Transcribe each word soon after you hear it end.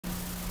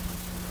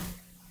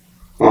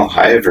Well,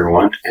 hi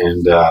everyone,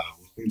 and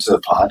welcome to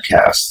the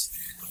podcast.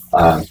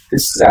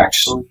 This is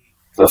actually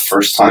the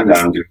first time that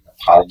I'm doing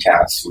a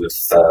podcast with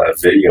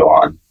video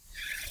on.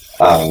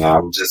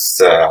 I'm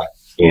just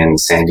in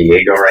San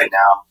Diego right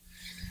now,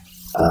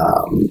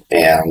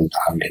 and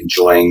I'm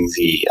enjoying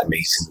the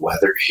amazing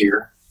weather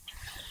here.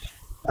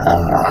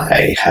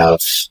 I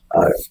have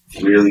a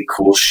really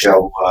cool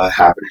show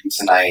happening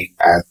tonight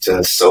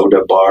at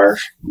Soda Bar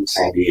in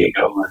San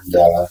Diego,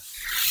 and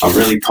I'm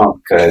really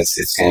pumped because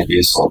it's going to be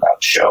a sold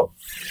out show.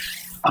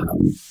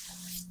 Um,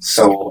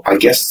 so I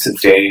guess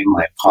today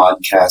my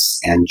podcast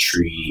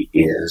entry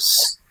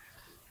is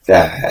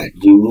that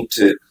you need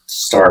to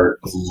start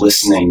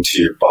listening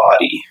to your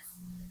body.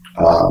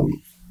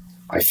 Um,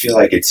 I feel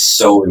like it's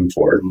so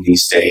important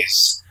these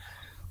days.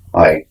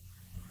 Like,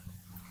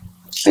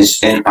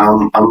 and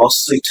I'm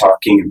mostly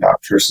talking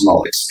about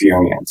personal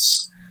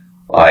experience.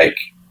 Like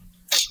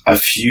a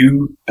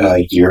few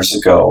years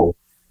ago,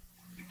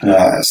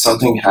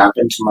 something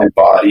happened to my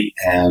body,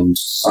 and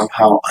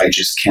somehow I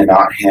just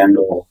cannot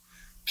handle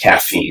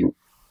caffeine.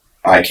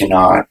 I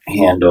cannot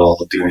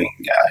handle doing,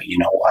 you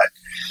know what.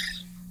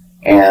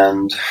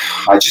 And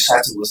I just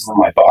had to listen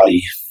to my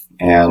body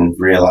and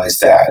realize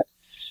that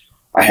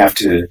I have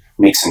to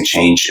make some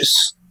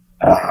changes.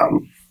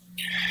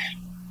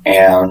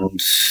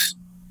 And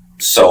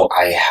so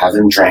I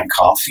haven't drank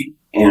coffee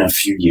in a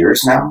few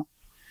years now.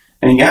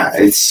 And yeah,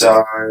 it's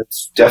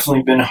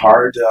definitely been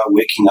hard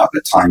waking up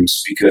at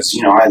times because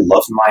I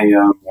love my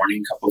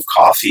morning cup of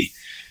coffee,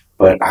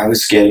 but I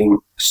was getting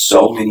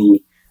so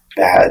many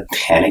bad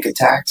panic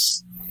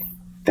attacks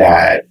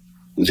that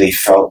they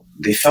felt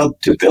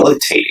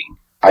debilitating.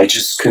 I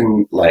just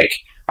couldn't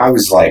I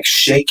was like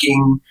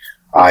shaking.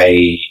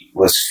 I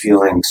was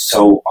feeling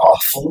so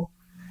awful,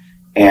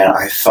 and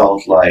I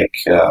felt like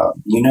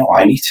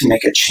I need to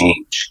make a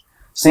change.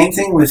 Same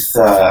thing with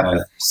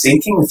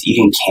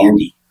eating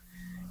candy.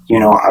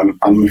 I'm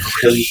a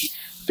really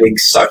big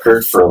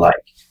sucker for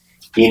like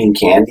eating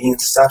candy and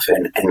stuff,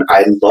 and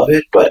I love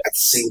it, but at the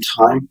same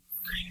time,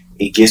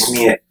 it gives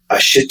me a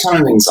shit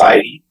ton of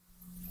anxiety.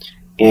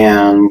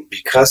 And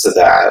because of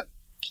that,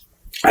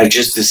 I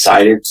just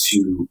decided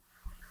to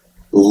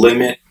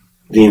limit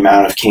the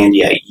amount of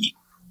candy I eat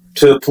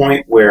to the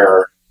point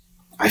where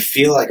I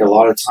feel like a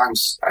lot of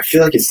times I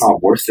feel like it's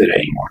not worth it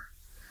anymore.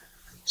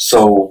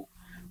 So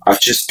I've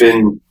just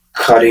been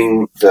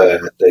cutting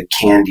the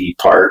candy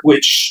part,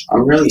 which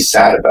I'm really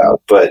sad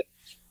about, but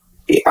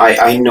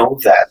I know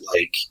that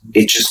like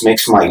it just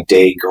makes my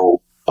day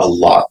go a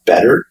lot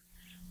better.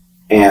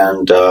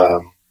 And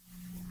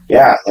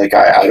yeah, like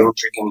I don't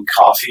drink any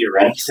coffee or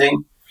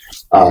anything.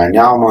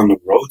 Now I'm on the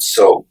road,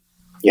 so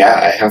yeah,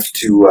 I have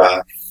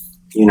to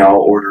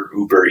order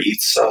Uber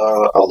Eats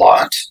a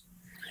lot.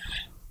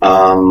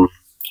 Um,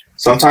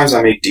 Sometimes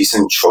I make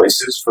decent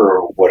choices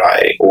for what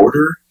I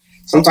order.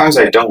 Sometimes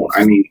I don't.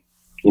 I mean,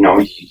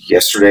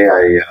 yesterday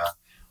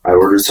I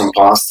ordered some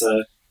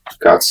pasta,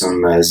 got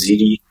some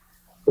ziti.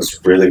 It was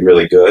really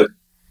really good.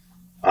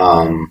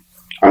 I'm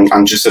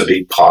just a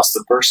big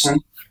pasta person,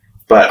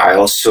 but I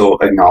also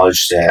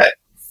acknowledge that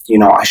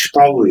I should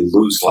probably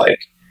lose like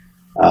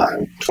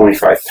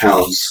 25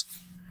 pounds.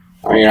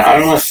 I mean, I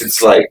don't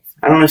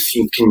know if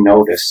you can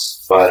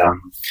notice, but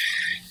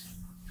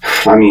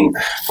I mean,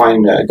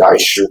 find guy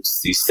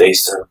shirts these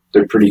days.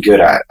 They're pretty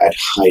good at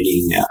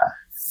hiding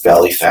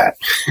belly fat.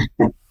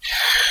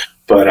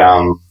 But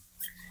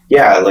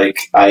yeah, like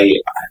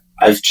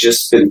I've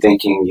just been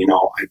thinking,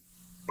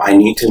 I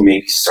need to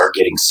maybe start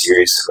getting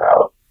serious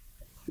about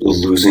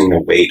losing the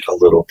weight a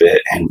little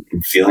bit and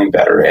feeling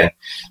better and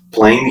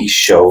playing these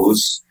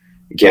shows,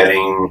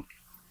 getting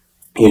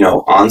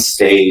on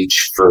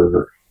stage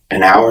for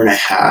an hour and a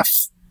half,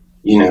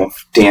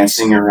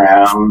 dancing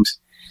around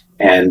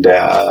and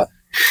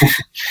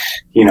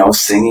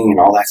singing and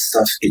all that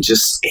stuff.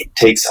 It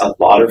takes a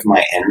lot of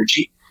my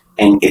energy,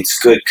 and it's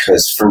good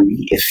because for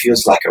me it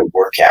feels like a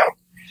workout,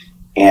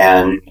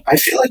 and I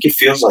feel like it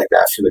feels like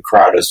that for the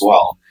crowd as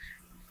well.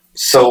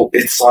 So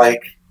it's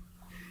like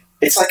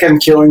I'm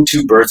killing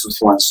two birds with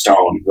one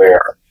stone,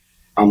 where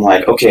I'm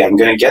like, okay, I'm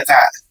gonna get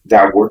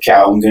that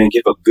workout, I'm gonna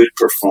give a good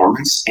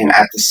performance, and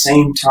at the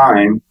same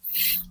time,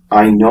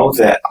 I know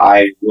that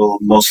I will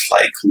most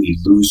likely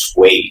lose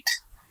weight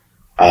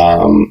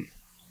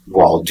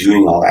while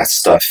doing all that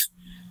stuff.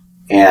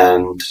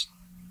 And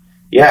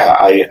yeah,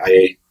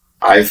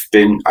 I've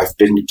been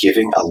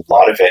giving a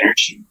lot of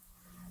energy,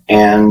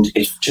 and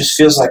it just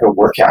feels like a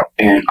workout.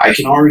 And I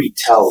can already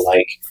tell,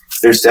 like,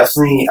 there's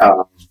definitely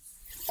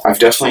I've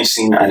definitely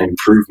seen an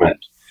improvement.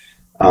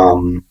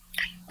 Um,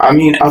 I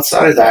mean,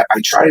 outside of that,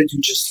 I try to do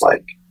just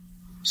like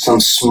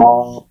some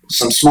small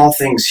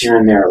things here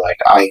and there. Like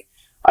I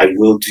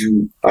will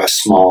do a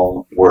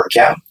small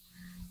workout,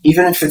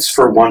 even if it's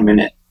for 1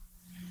 minute.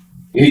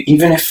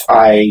 Even if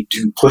I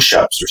do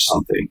push-ups or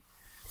something,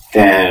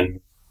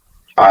 then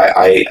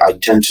I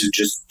tend to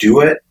just do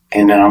it,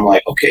 and then I'm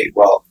like, okay,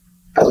 well,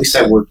 at least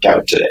I worked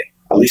out today.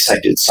 At least I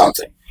did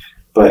something.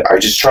 But I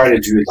just try to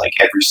do it like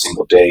every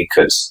single day,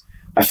 because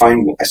I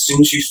find as soon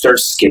as you start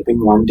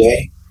skipping one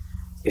day,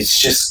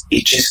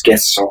 it just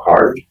gets so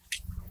hard.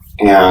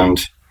 And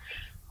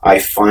I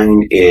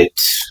find it,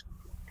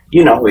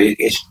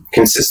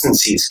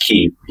 consistency is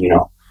key,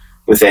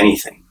 with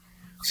anything.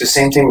 It's the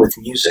same thing with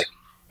music.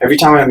 Every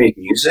time I make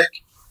music,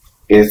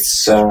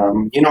 it's,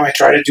 I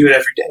try to do it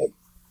every day.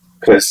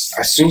 Because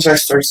as soon as I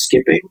start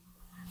skipping,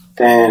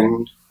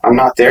 then I'm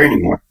not there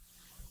anymore.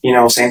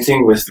 Same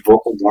thing with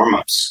vocal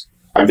warm-ups.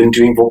 I've been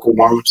doing vocal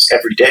warm-ups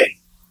every day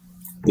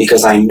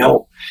because I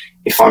know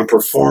if I'm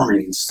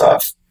performing and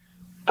stuff,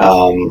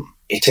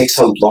 it takes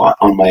a lot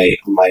on my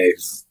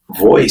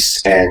voice,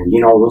 and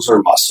those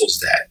are muscles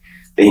that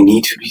they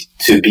need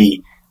to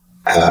be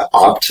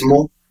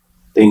optimal.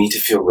 They need to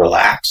feel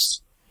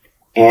relaxed,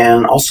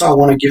 and also I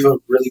want to give a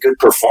really good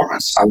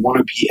performance. I want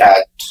to be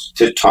at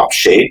tip-top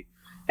shape,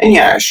 and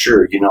yeah,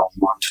 sure, I'm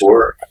on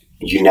tour.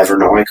 You never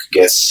know, I could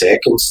get sick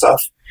and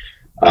stuff.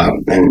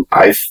 And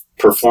I've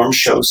performed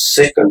shows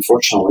sick,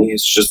 unfortunately.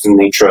 It's just the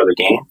nature of the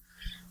game.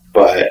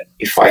 But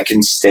if I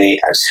can stay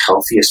as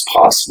healthy as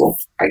possible,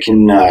 I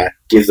can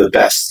give the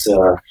best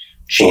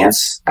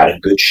chance at a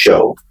good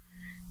show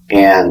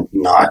and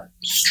not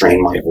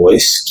strain my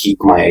voice, keep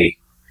my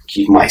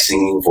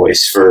singing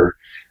voice for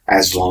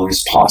as long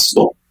as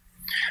possible.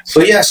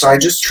 So yeah, so I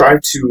just try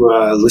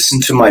to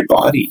listen to my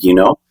body,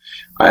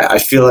 I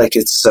feel like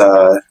it's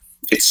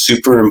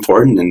super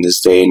important in this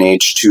day and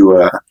age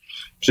to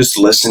just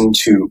listen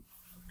to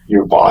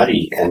your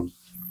body. And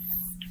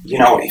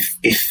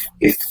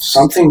if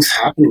something's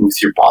happening with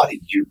your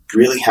body, you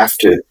really have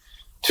to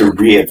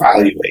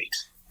reevaluate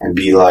and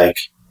be like,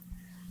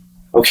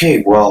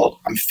 okay, well,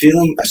 I'm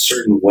feeling a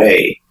certain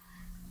way.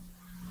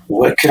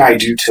 What could I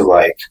do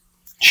to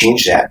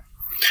change that?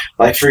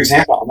 Like, for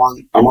example,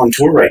 I'm on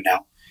tour right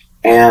now,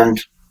 and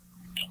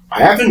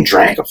I haven't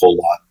drank a whole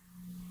lot.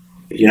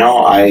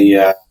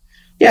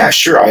 Yeah,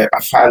 sure,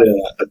 I've had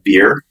a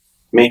beer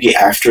maybe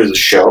after the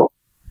show,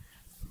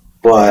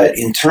 but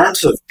in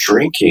terms of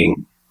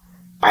drinking,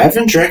 I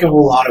haven't drank a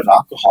whole lot of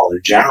alcohol in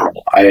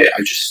general. I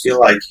just feel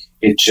like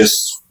it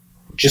just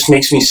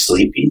makes me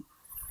sleepy.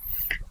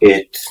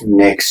 It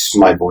makes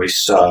my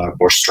voice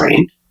more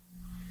strained,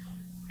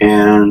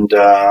 and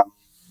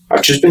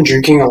I've just been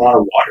drinking a lot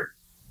of water.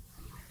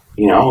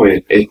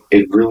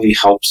 It really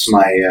helps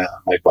my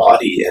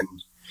body, and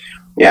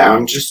yeah,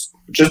 I'm just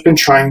been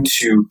trying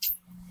to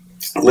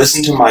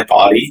listen to my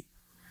body,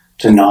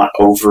 to not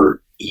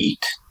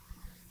overeat,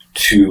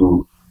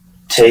 to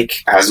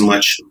take as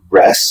much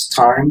rest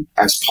time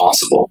as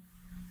possible.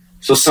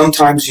 So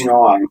sometimes,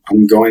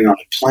 I'm going on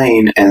a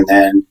plane, and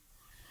then,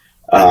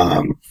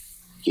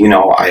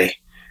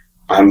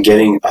 I'm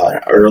getting an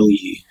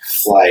early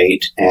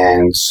flight,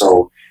 and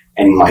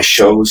my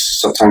shows,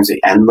 sometimes they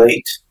end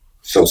late.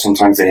 So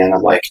sometimes they end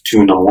at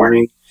 2 in the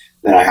morning.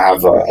 Then I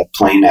have a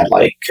plane at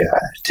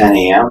 10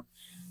 a.m.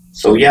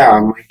 So yeah, I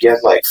might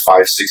get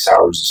 5-6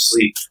 hours of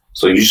sleep.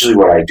 So usually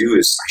what I do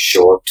is I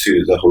show up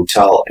to the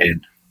hotel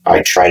and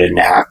I try to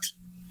nap.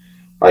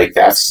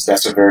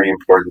 That's a very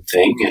important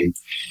thing.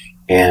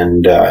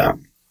 And I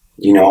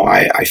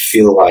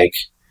feel like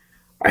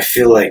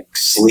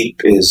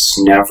sleep is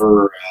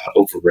never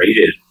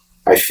overrated.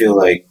 I feel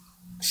like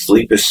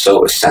sleep is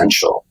so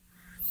essential.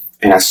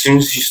 And as soon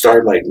as you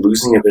start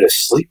losing a bit of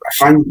sleep, I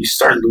find you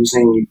start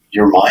losing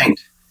your mind.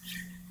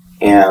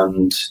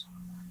 And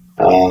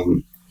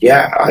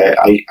yeah,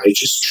 I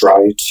just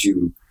try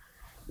to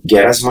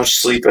get as much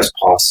sleep as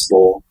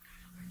possible,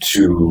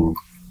 to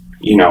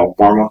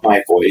warm up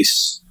my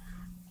voice,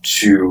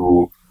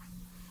 to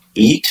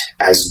eat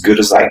as good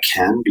as I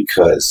can,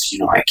 because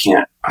I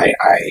can't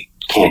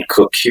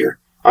cook here.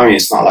 I mean,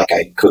 it's not like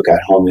I cook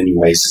at home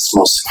anyways. It's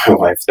mostly my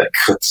wife that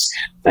cooks,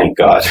 thank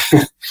God.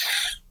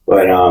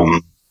 But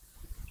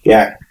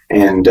yeah,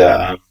 and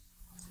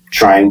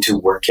trying to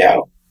work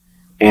out,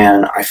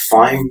 and I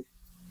find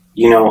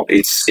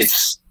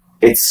it's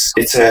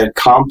a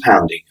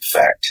compounding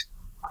effect.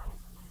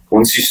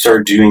 Once you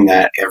start doing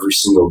that every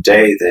single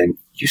day, then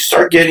you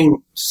start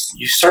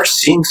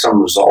seeing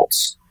some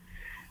results.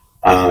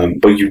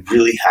 But you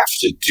really have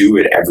to do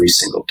it every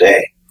single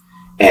day,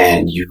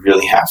 and you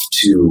really have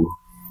to,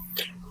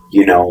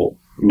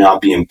 not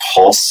be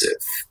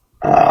impulsive.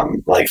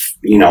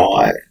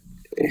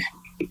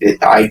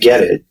 I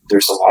get it.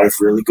 There's a lot of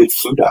really good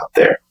food out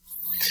there,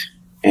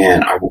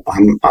 and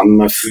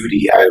I'm a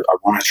foodie. I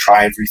want to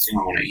try everything.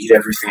 I want to eat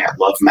everything. I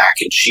love mac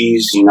and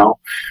cheese.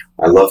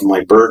 I love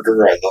my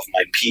burger. I love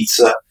my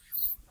pizza,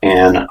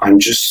 and I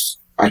just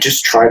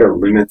try to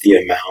limit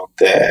the amount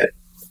that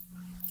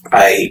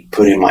I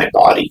put in my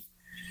body.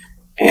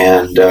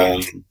 And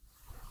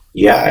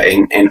yeah,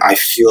 and I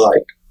feel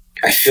like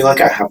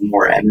I have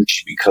more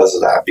energy because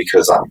of that,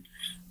 because I'm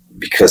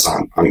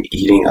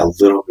eating a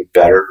little bit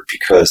better,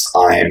 because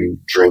I'm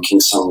drinking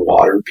some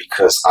water,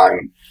 because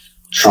I'm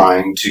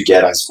trying to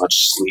get as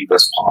much sleep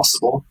as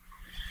possible.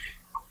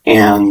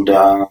 And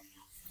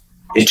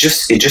it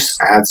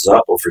just adds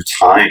up over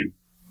time.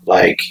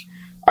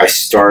 I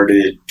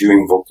started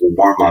doing vocal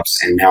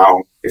warm-ups, and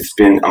now it's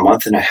been a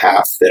month and a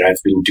half that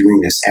I've been doing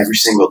this every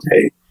single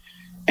day.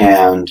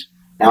 And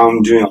now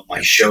I'm doing all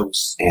my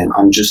shows and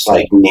I'm just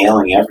like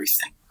nailing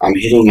everything. I'm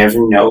hitting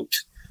every note.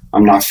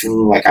 I'm not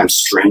feeling like I'm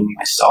straining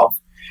myself.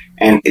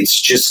 And it's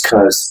just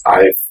because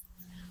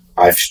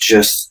I've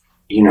just,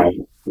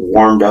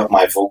 warmed up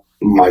my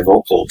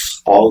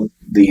vocals all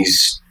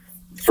these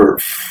for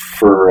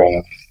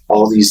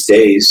all these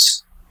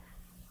days,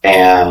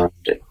 and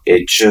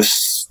it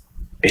just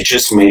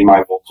made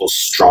my vocals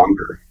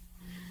stronger,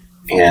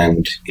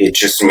 and it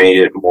just made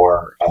it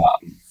more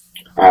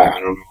I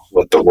don't know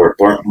what the word,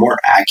 more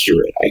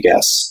accurate, I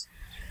guess.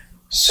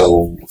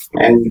 So,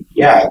 and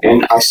yeah,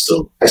 and I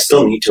still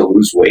need to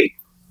lose weight.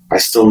 I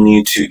still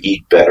need to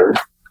eat better.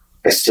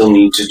 I still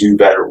need to do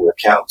better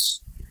workouts,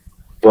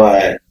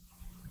 but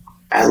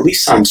at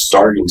least I'm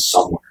starting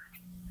somewhere.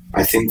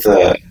 I think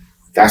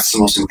that's the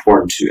most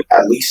important, to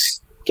at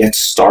least get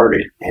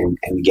started and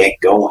get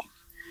going,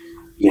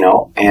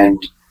 and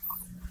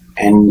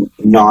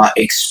not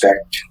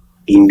expect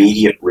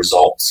immediate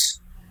results.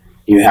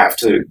 You have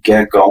to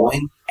get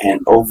going, and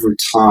over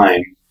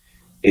time,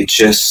 it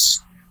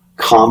just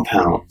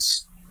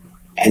compounds,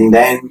 and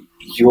then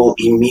you'll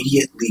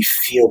immediately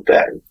feel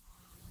better.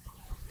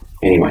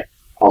 Anyway,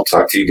 I'll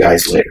talk to you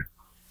guys later.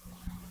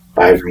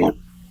 Bye,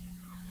 everyone.